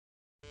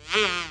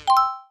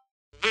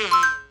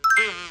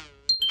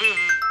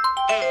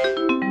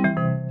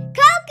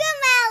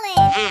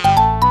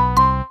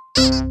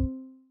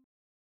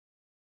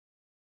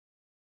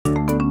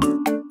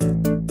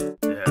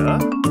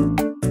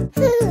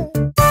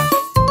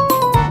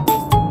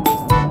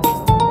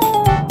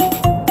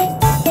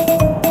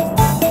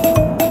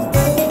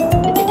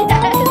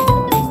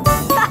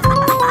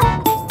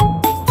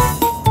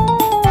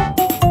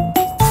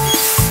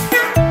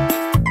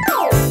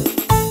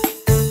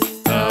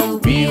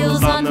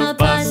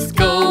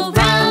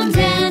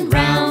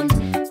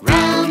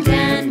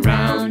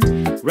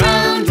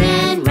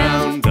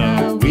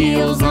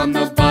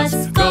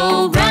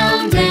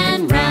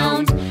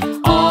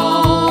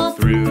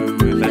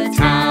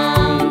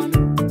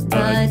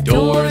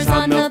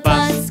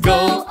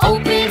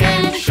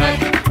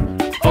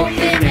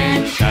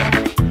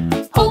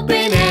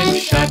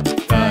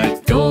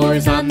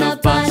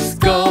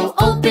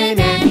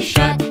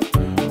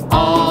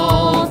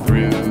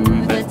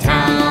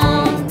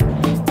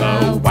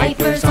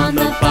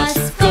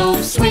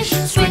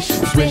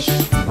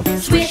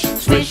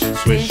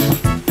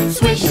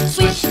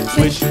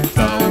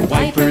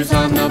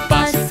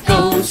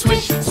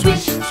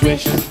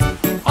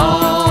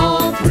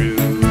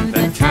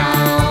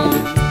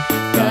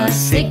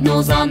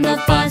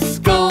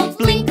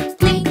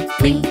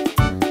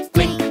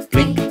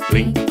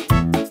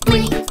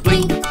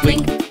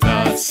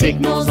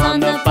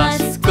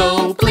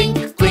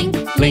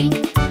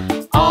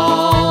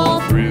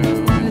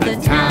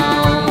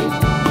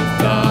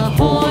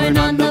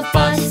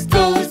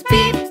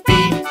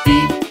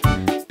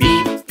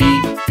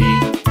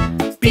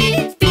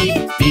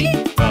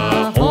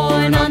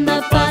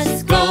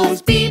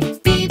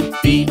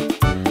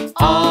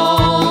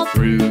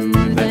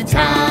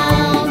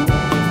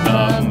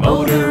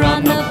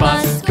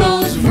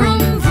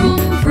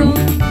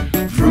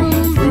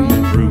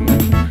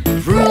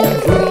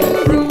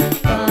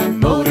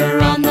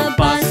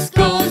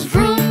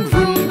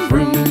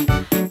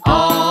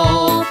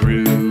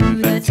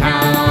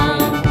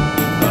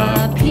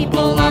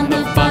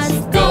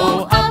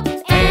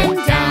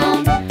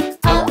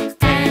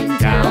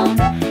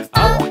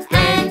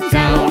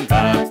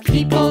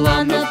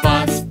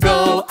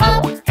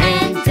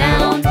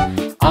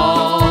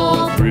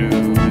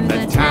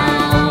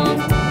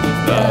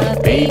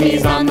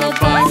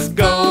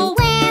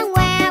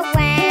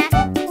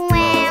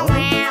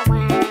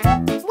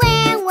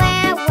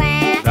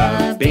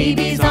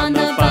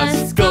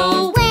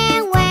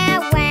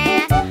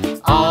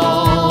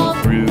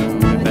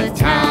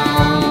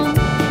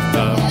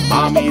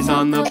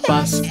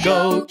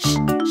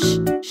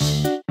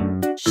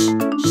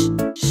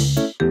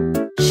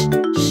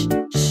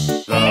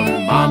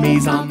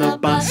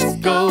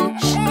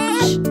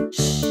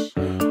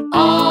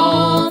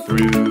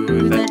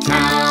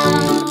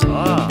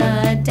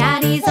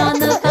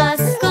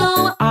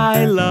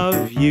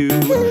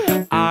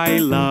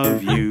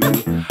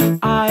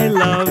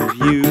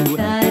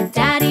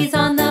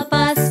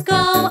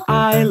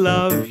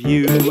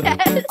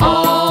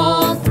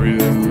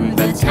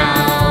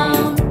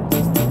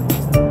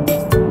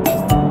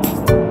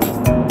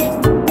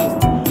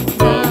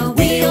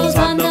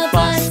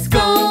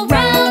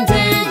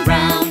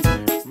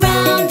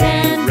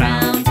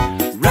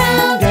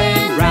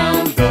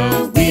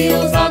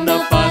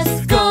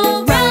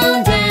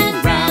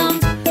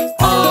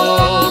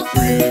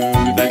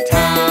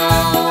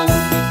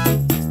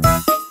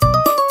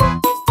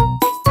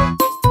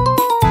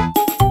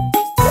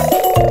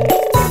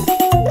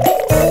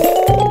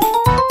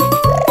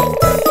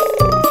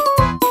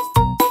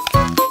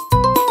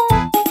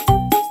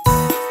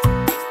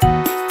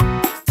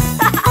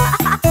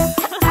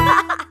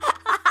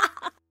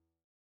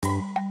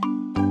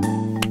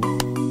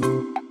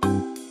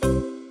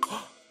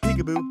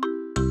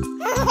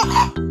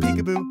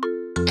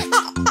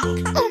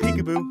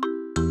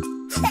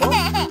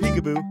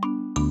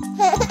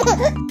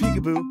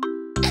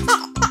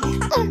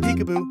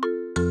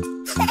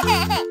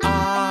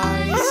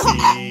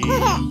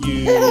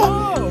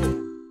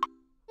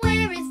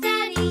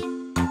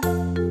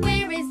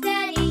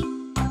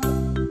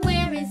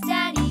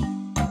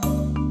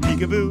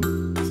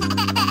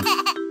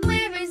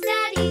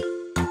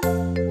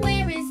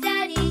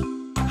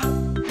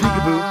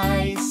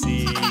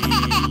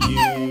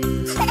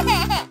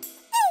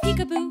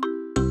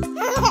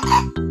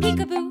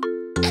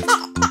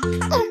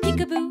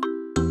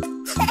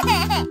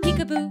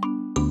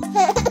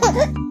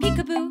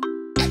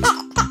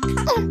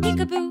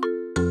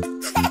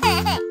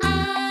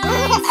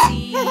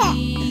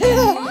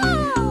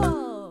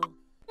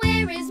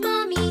Where is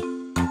mommy?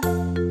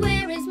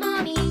 Where is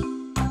mommy?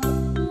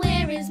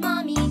 Where is mommy?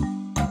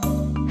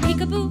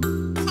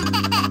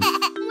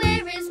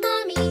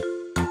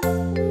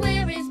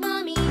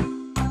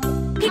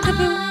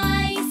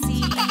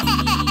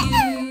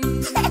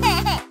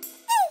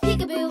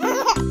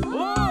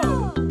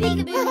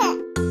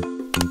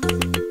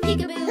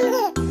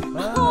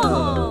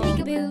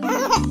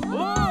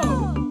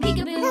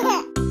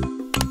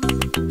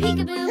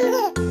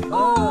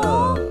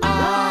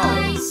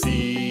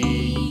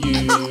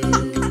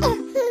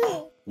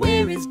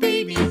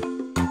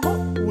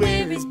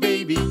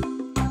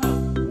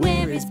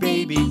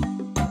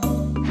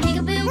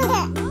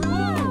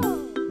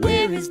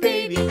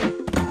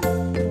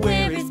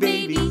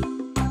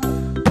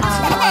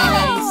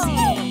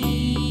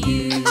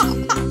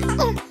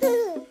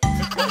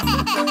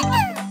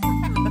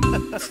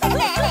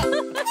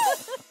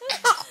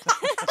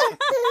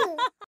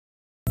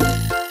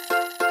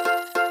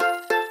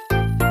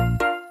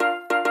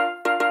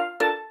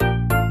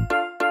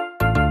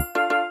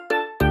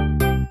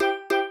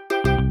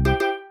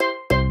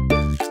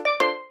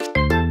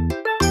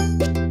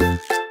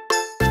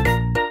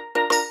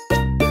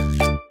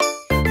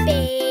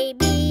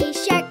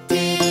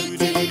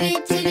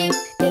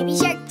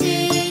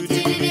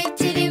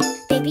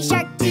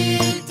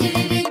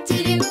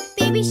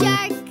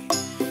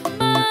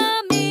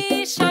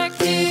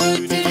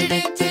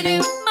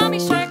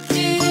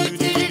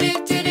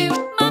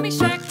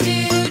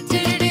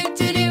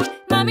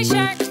 Mommy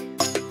shark.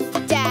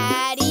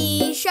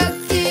 Daddy shark,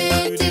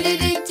 do do do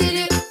do do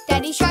do.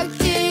 Daddy shark, do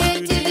do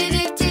do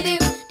do do do.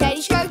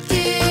 Daddy shark, do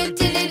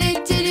do do do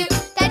do do.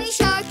 Daddy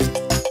shark.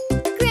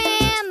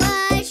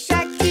 Grandma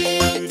shark, do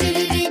do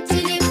do do do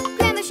do.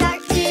 Grandma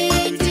shark, do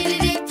do do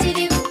do do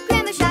do.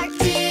 Grandma shark,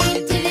 do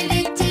do do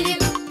do do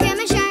do.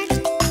 Grandma shark.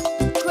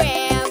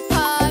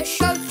 Grandpa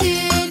shark, do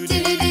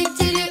do do do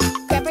do do.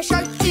 Grandpa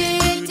shark, do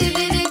do do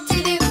do do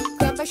do.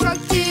 Grandpa shark,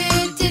 do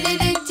do do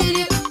do do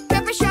do.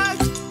 Grandpa shark.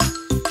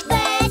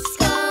 Let's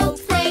go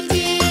play,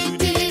 do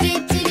do do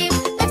do do.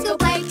 Let's go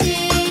play, do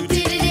do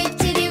do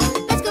do do.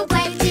 Let's go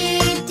play, do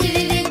do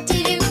do do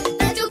do.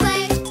 Let's go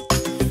play.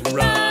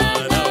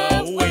 Run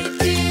away.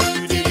 Do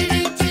do do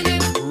do do.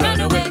 Run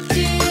away.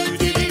 Do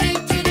do do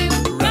do do.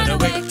 Run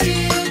away. Do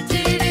do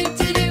do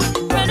do do.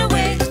 Run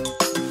away.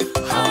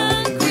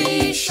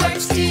 Hungry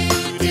sharks, do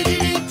do do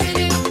do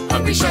do.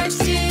 Hungry sharks.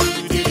 Do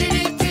do do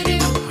do do.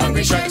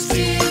 Hungry sharks. Do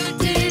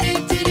do do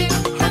do do.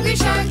 Hungry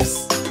sharks.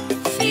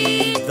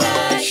 Feed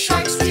the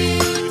sharks, do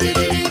do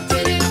do do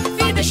do.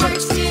 Feed the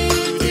sharks, do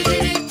do do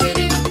do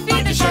do.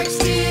 Feed the sharks,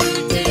 do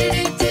do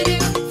do do do.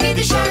 Feed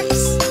the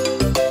sharks.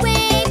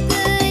 Wave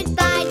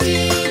goodbye, do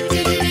do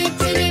do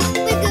do do.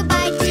 Wave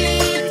goodbye, do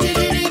do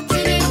do do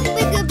do.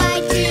 Wave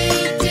goodbye, do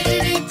do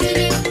do do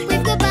do.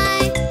 Wave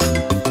goodbye.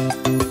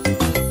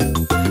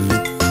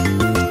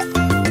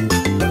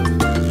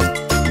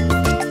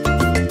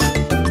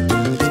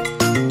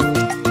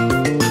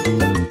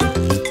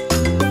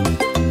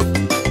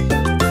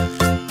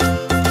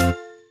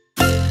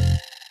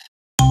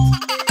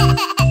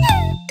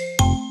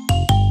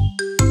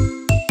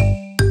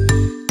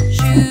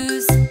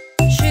 Shoes,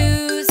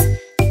 shoes.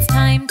 It's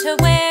time to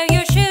wear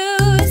your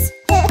shoes.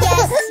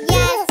 Yes,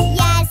 yes,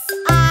 yes,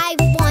 I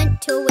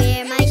want to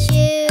wear my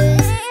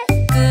shoes.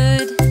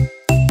 Good,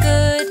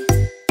 good.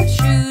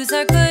 Shoes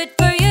are good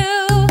for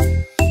you.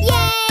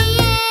 Yay,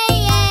 yay,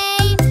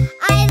 yay,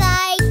 I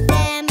like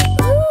them.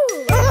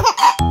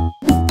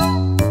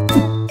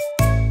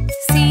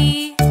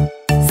 See,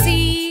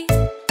 see.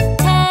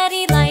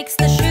 Teddy likes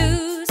the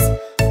shoes.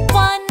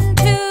 1,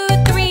 2,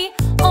 3.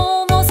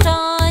 Almost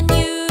on,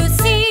 you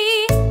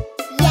see.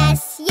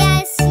 Yes,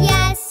 yes,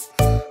 yes,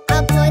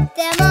 I'll put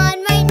them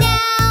on right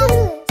now.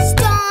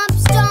 Stomp,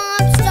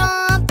 stomp,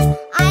 stomp,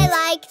 I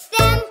like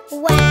them.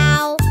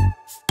 Wow.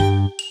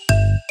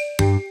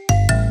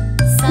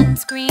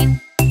 Sunscreen,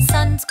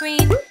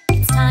 sunscreen.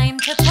 It's time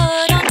to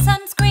put on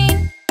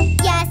sunscreen.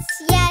 Yes,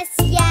 yes,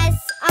 yes,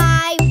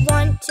 I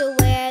want to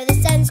wear the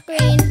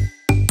sunscreen.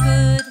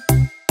 Good,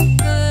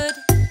 good.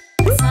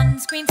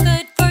 Sunscreen's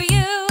good for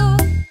you.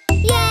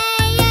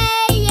 Yay,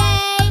 yay,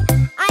 yay,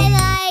 I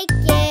like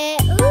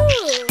it.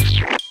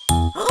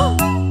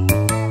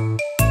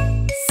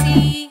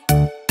 See,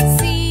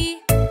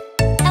 see.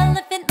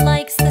 Elephant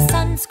likes the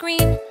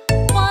sunscreen.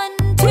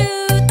 1,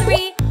 2,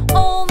 3.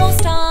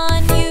 Almost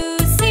on, you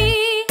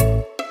see.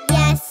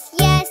 Yes,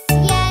 yes,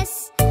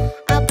 yes,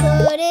 I'll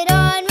put it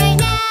on right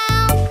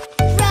now.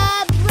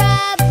 Rub,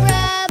 rub,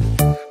 rub,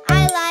 I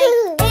like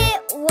it.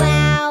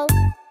 Wow.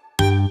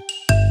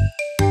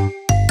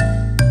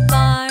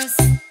 Bars,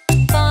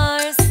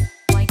 bars.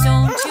 Why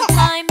don't you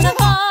climb the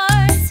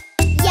bars?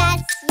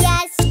 Yes,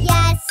 yes,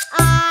 yes,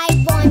 I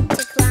want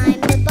to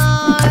climb the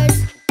bars.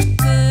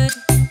 Good,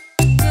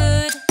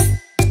 good.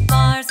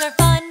 Bars are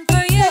fun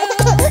for you.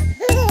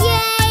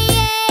 Yay,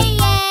 yay,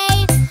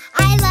 yay,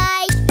 I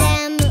like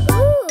them.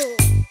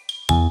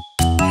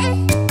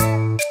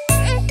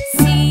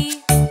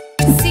 See,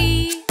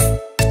 see.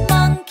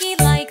 Monkey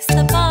likes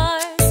the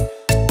bars.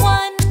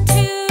 1,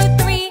 2,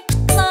 3.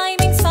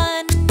 Climbing's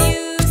fun,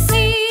 you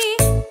see.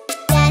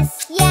 Yes,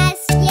 yes,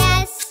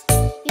 yes,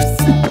 you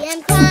see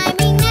I'm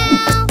climbing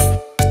now.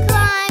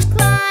 Climb,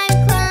 climb,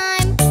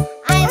 climb,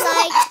 I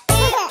like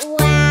it.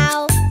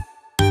 Wow.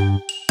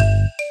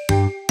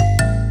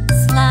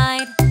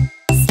 Slide,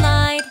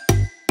 slide.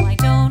 Why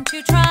don't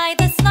you try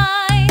the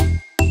slide?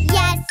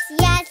 Yes,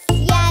 yes,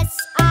 yes,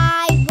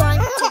 I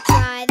want to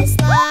try the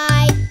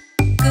slide.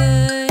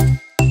 Good,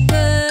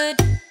 good.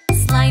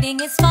 Sliding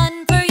is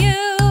fun for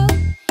you.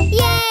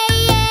 Yay,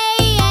 yay,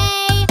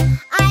 yay,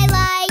 I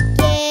like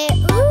it.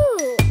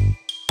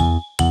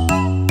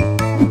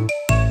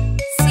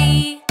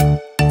 See,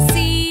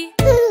 see.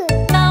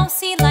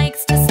 Mousy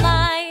likes to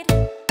slide.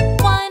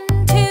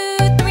 1, 2,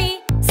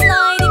 3.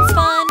 Sliding's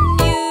fun,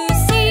 you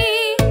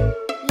see.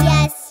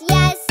 Yes,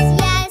 yes,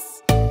 yes,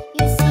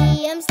 you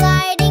see I'm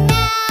sliding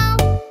now.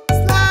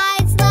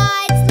 Slide,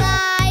 slide,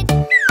 slide,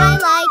 I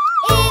like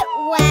it.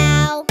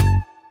 Wow.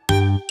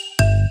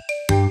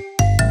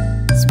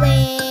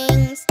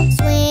 Swings,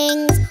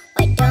 swings,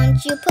 why don't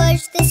you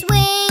push the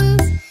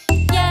swings?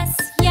 Yes,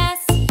 yes,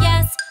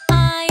 yes.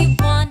 I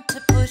want to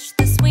push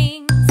the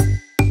swings.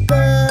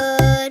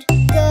 Good,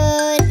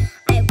 good,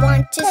 I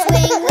want to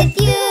swing with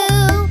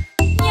you.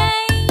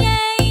 Yay,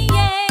 yay,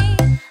 yay.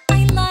 I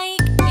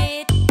like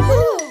it.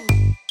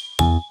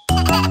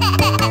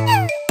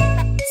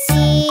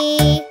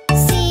 See,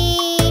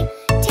 see,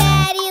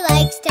 Teddy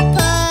likes to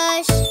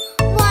push.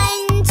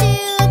 1, 2,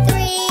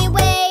 3,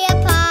 way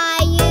up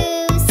high,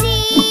 you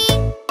see.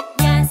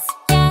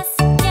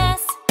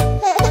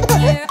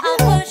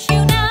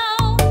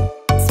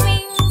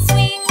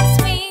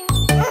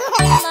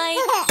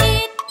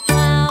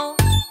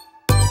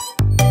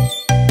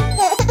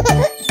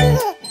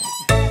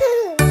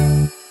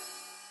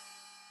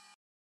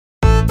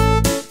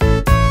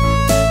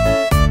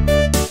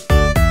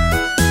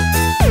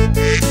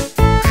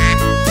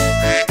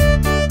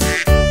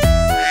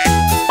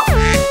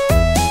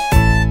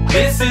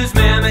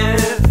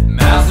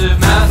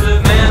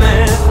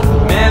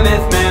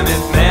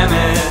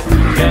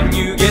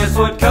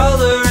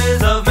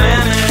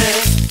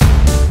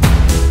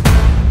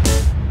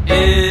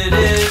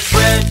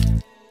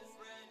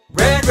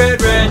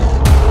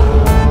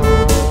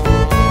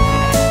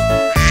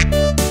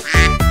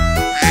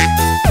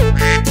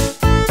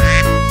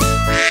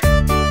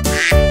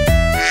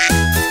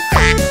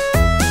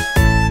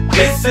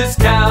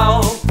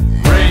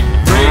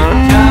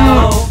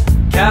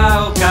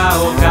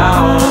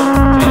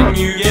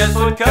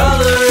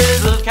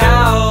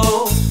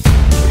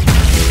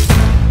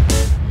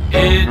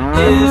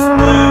 is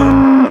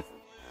blue.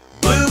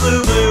 Blue,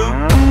 blue, blue.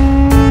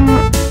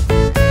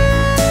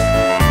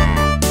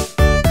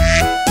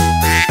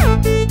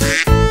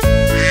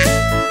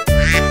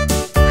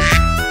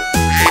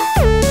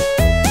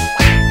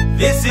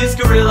 This is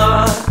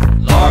gorilla.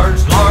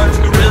 Large, large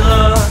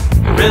gorilla.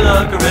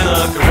 Gorilla, gorilla,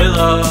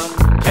 gorilla.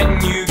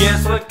 Can you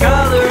guess what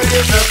color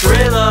is a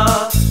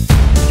gorilla?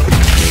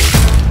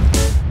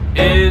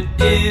 It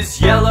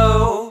is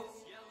yellow.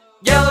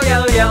 Yellow,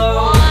 yellow,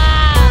 yellow.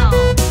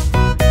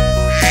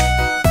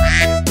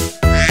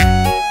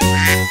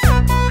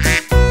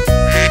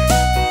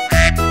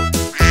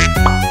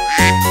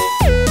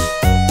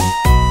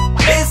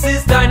 This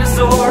is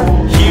dinosaur.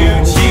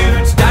 Huge,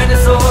 huge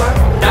dinosaur.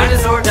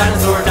 Dinosaur,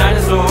 dinosaur,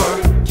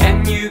 dinosaur.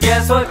 Can you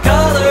guess what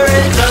color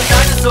is a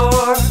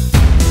dinosaur?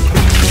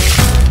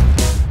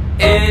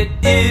 It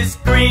is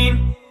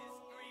green.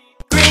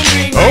 Green,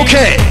 green, green.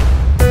 Okay.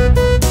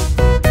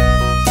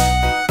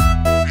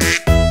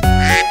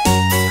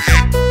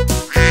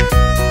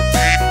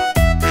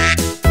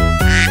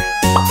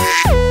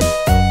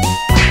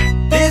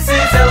 This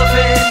is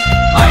elephant.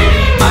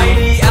 Mighty,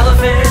 mighty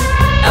elephant.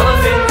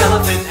 Elephant,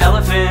 elephant,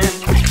 elephant.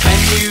 Can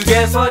you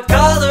guess what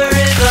color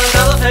is an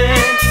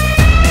elephant?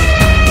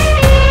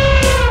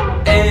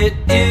 It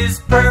is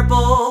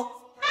purple.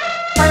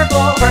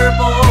 Purple,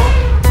 purple.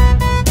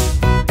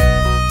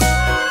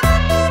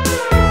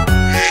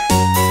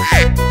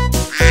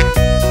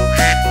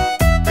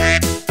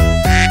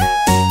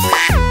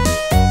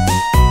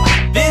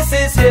 This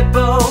is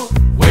hippo.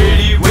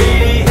 Weighty,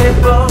 weighty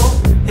hippo.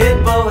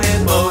 Hippo,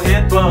 hippo,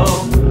 hippo.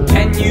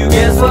 Can you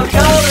guess what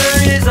color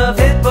is a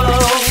hippo?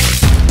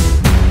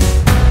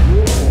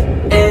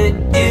 It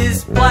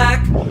is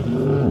black.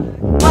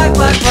 Black,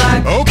 black,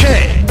 black.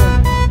 Okay.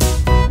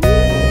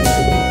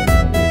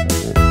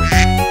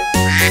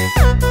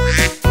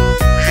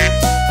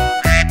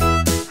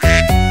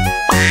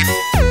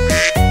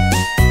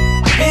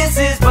 This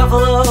is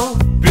buffalo.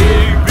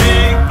 Big,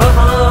 big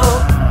buffalo.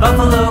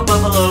 Buffalo,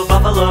 buffalo,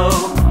 buffalo.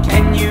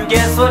 Can you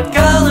guess what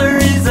color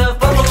is a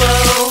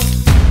buffalo?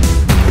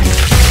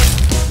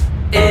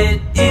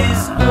 It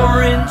is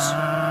orange.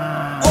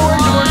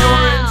 Orange, orange,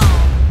 orange.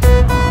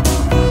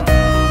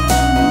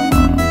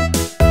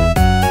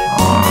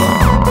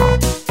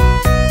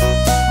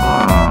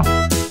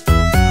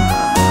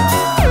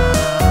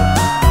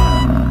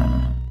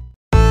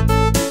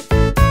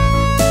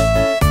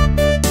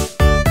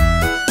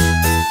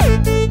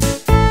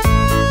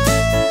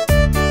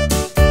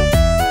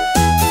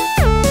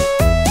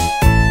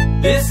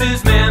 This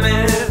is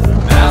mammoth.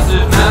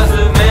 Massive,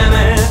 massive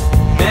mammoth.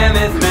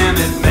 Mammoth,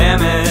 mammoth,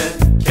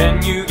 mammoth.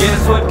 Can you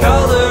guess what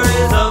color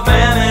is a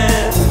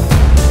mammoth?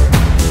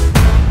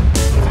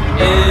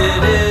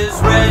 It is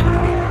red.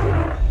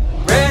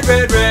 Red,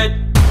 red, red.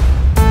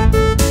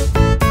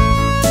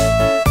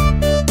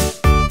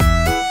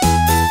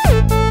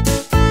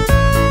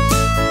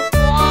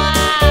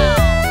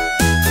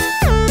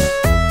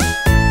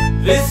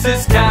 This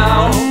is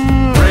cow.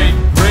 Great,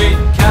 great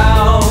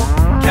cow.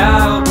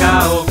 Cow,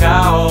 cow,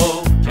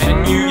 cow.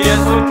 Can you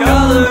guess what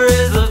color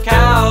is a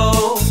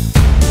cow?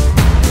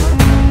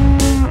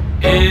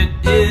 It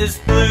is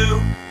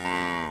blue.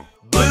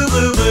 Blue,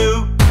 blue,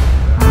 blue.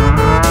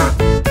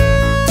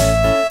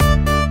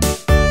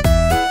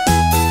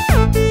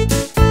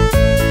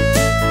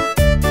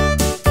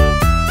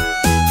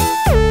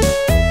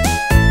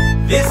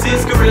 This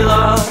is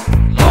gorilla.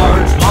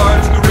 Large,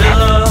 large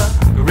gorilla.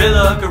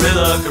 Gorilla,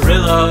 gorilla,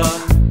 gorilla.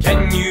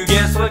 Can you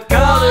guess what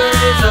color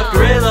is a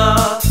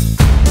gorilla?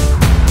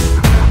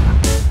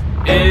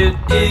 It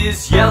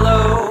is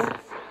yellow.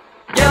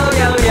 Yellow,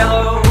 yellow,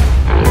 yellow.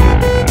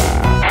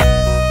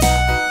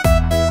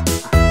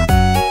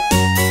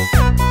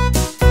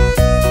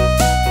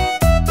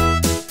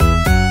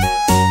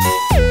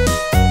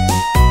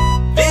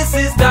 This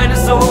is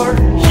dinosaur.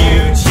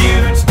 Huge,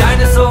 huge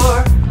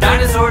dinosaur.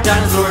 Dinosaur,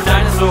 dinosaur,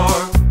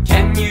 dinosaur.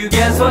 Can you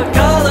guess what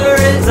color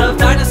is a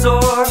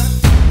dinosaur?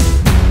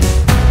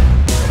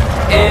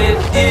 It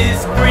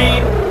is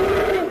green.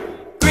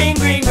 Green,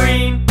 green,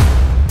 green.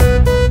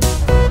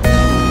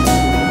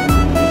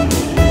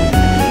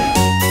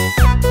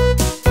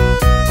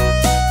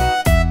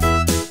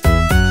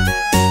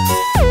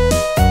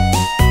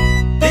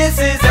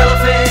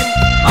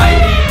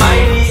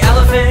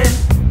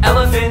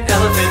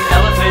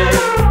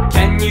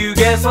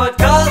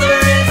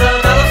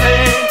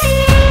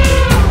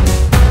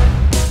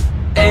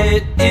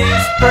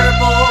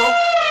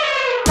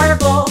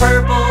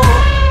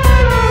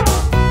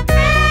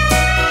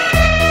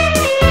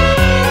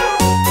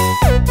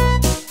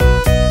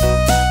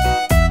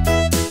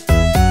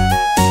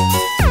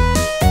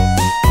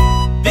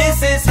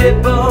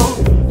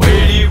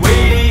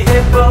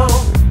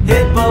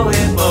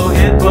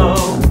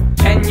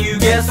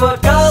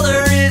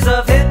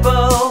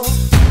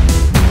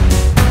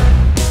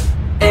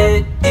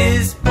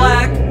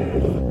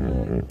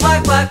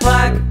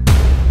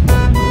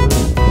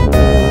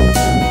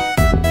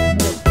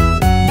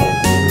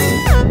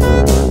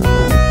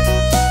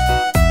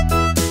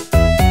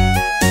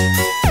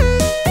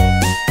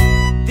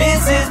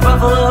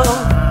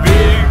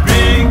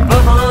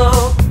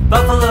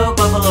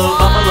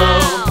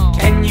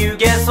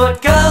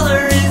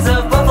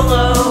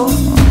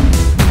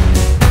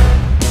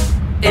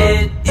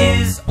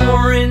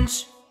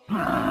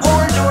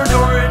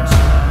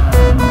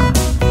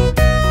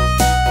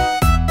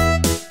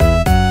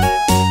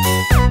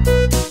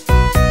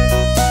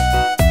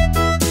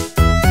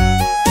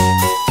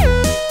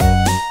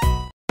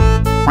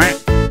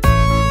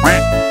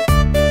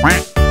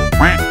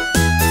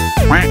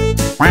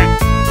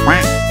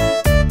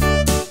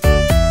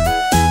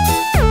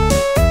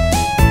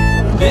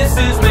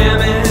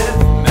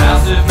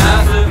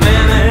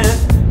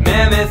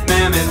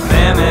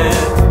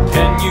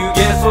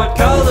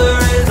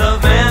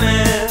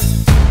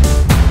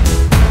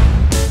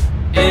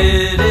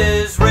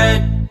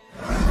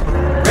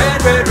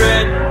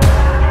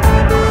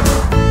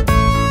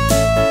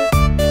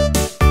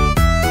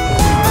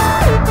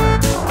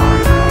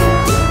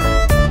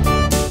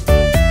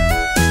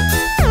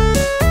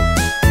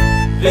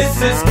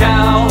 This is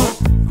cow,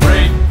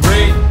 great,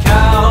 great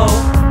cow.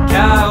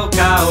 Cow,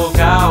 cow,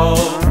 cow.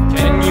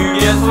 Can you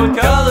guess what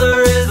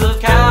color is of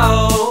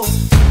cow?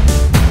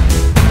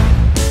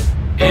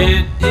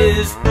 It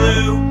is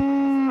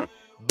blue.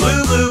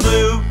 Blue, blue,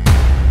 blue.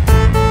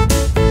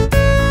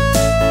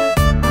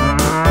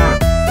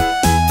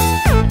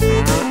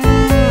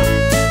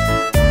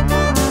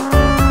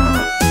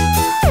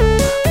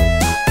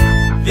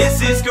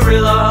 This is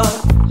gorilla,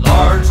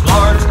 large,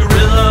 large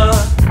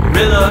gorilla.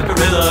 Gorilla,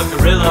 gorilla,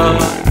 gorilla.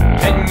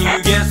 Can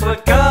you guess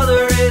what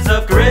color is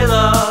of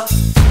gorilla?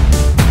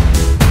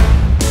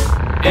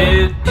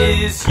 It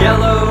is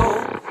yellow.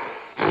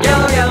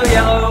 Yellow, yellow,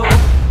 yellow.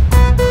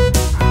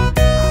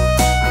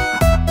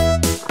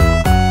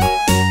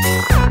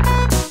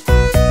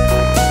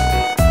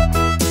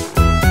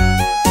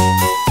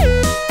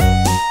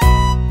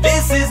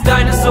 This is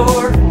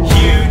dinosaur,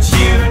 huge,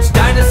 huge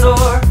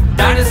dinosaur.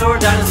 Dinosaur,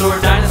 dinosaur,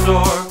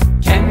 dinosaur.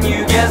 Can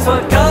you guess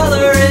what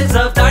color is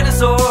of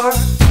dinosaur?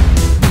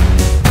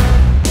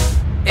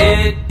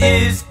 It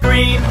is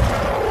green.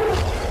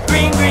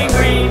 Green, green,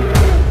 green.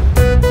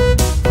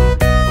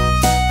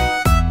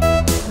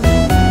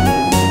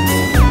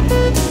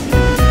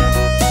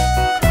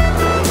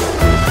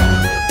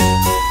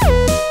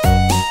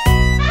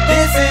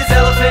 This is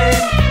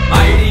elephant.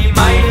 Mighty,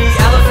 mighty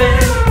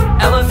elephant.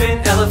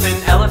 Elephant,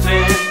 elephant,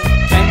 elephant.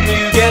 Can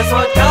you guess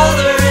what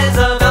color is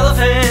of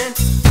elephant?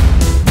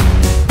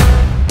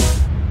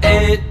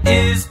 It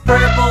is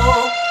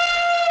purple.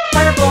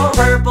 Purple,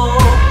 purple.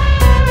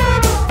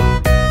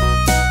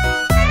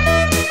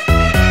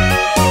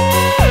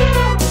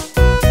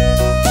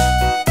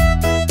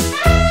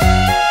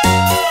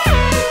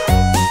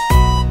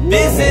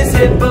 This is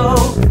hippo.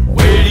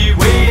 Weighty,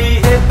 weighty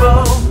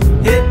hippo.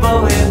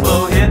 Hippo,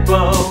 hippo,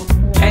 hippo.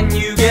 Can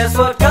you guess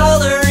what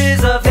color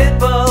is of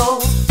hippo?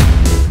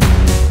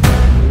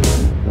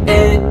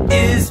 It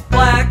is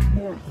black.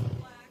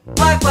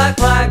 Black, black,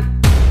 black.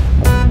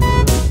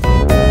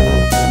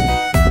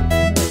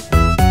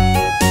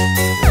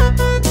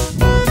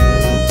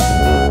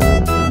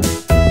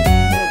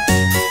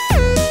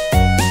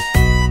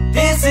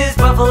 This is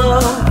buffalo.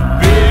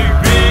 Big,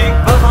 big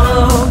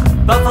buffalo.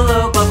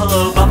 Buffalo,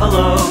 buffalo,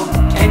 buffalo.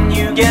 Can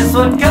you guess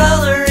what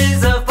color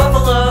is of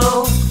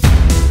buffalo?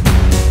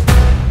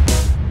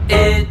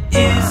 It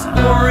is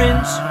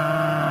orange.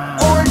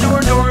 Orange,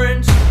 orange,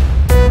 orange.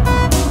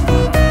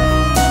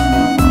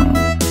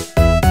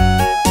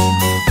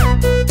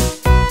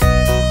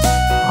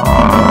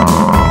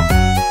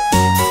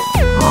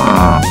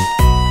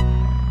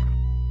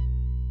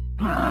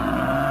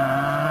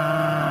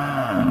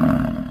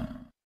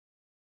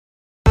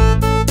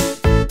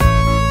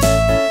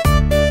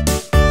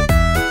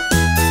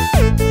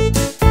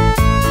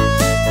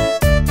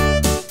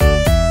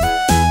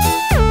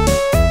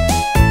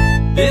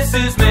 This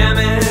is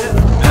mammoth,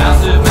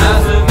 massive,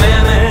 massive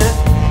mammoth.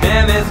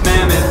 Mammoth,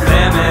 mammoth,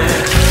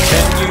 mammoth.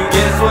 Can you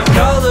guess what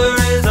color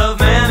is of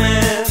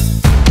mammoth?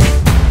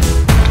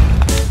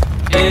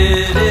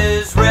 It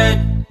is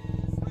red.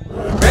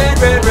 Red,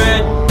 red,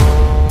 red.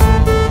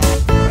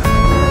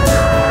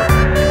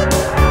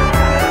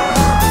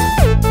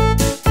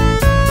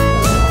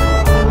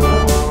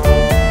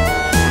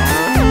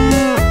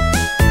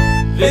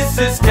 This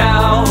is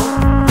cow.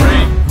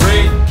 Great,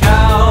 great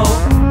cow.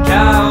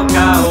 Cow,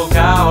 cow,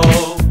 cow.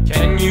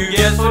 Can you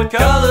guess what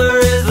color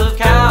is of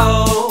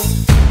cow?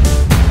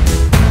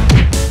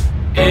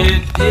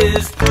 It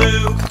is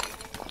blue.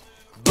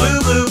 Blue,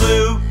 blue,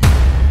 blue.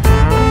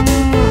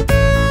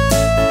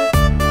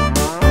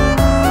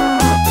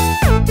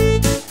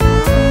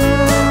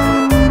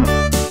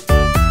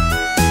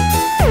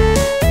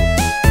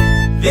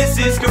 This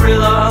is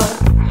gorilla.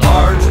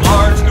 Large,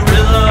 large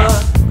gorilla.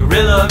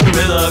 Gorilla,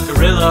 gorilla,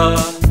 gorilla.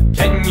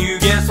 Can you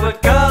guess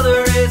what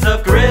color is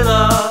of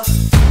gorilla?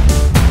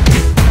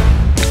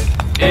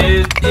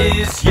 It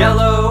is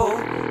yellow.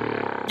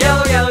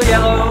 Yellow, yellow,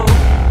 yellow.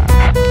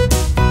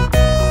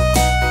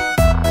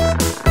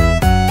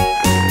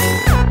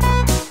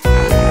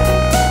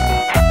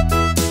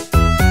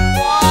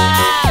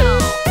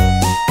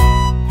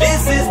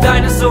 This is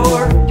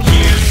dinosaur.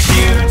 Huge,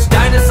 huge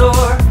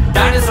dinosaur.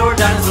 Dinosaur,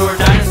 dinosaur,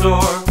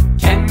 dinosaur.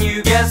 Can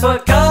you guess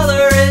what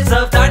color is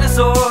of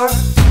dinosaur?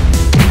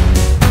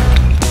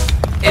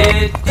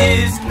 It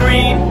is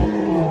green.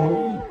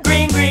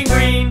 Green, green,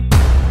 green.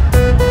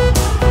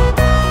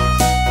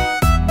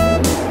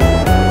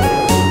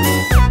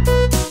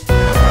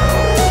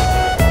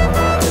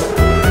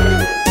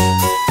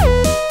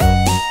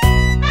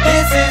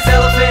 This is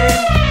elephant.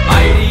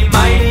 Mighty,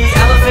 mighty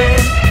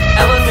elephant.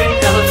 Elephant,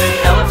 elephant,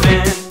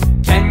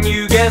 elephant. Can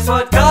you guess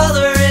what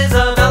color is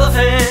of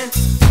elephant?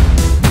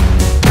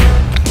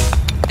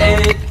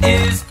 It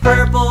is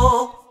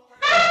purple.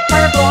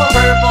 Purple,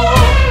 purple.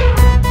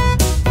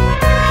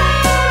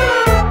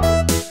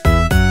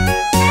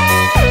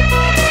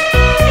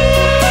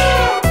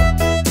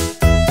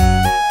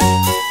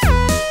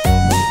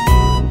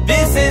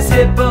 This is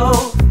hippo.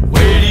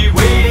 Weighty,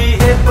 weighty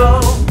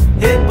hippo.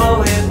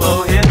 Hippo,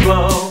 hippo,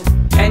 hippo.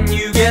 Can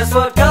you guess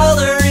what